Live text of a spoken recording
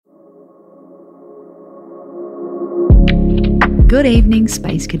Good evening,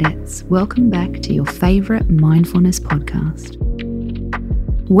 Space Cadets. Welcome back to your favourite mindfulness podcast.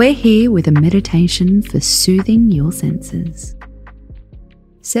 We're here with a meditation for soothing your senses.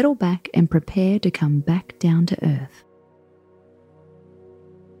 Settle back and prepare to come back down to earth.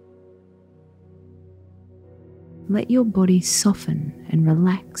 Let your body soften and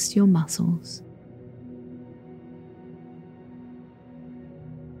relax your muscles.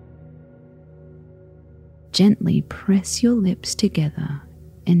 Gently press your lips together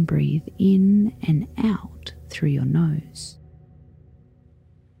and breathe in and out through your nose.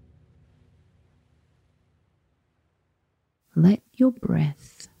 Let your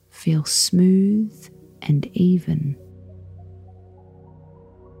breath feel smooth and even.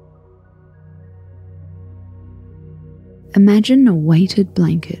 Imagine a weighted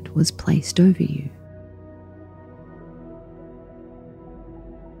blanket was placed over you.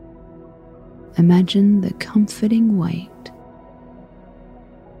 Imagine the comforting weight.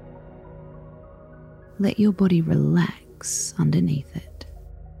 Let your body relax underneath it.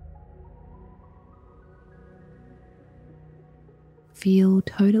 Feel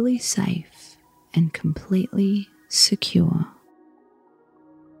totally safe and completely secure.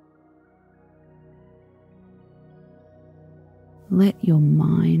 Let your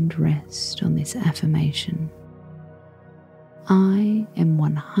mind rest on this affirmation. I am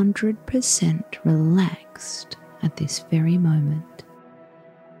 100% relaxed at this very moment.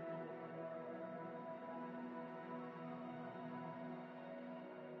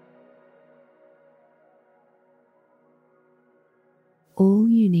 All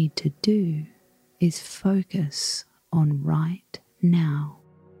you need to do is focus on right now.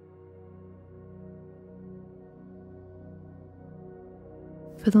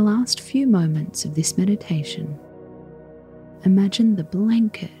 For the last few moments of this meditation, imagine the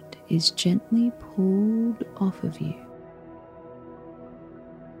blanket is gently pulled off of you.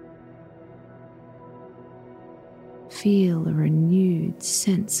 Feel a renewed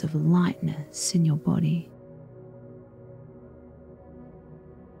sense of lightness in your body.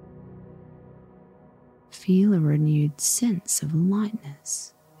 Feel a renewed sense of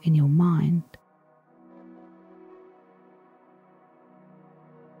lightness in your mind.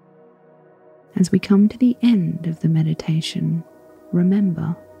 As we come to the end of the meditation,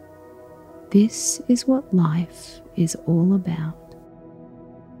 remember, this is what life is all about.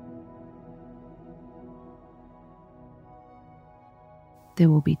 There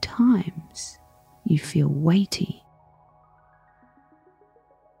will be times you feel weighty.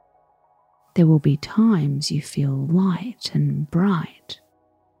 There will be times you feel light and bright.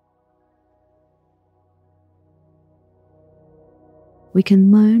 We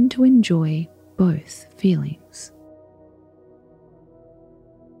can learn to enjoy both feelings.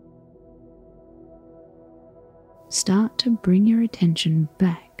 Start to bring your attention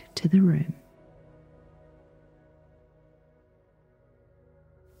back to the room.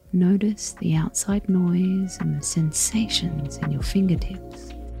 Notice the outside noise and the sensations in your fingertips.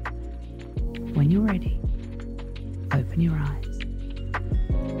 When you're ready, open your eyes.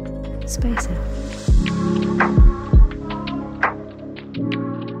 Space out.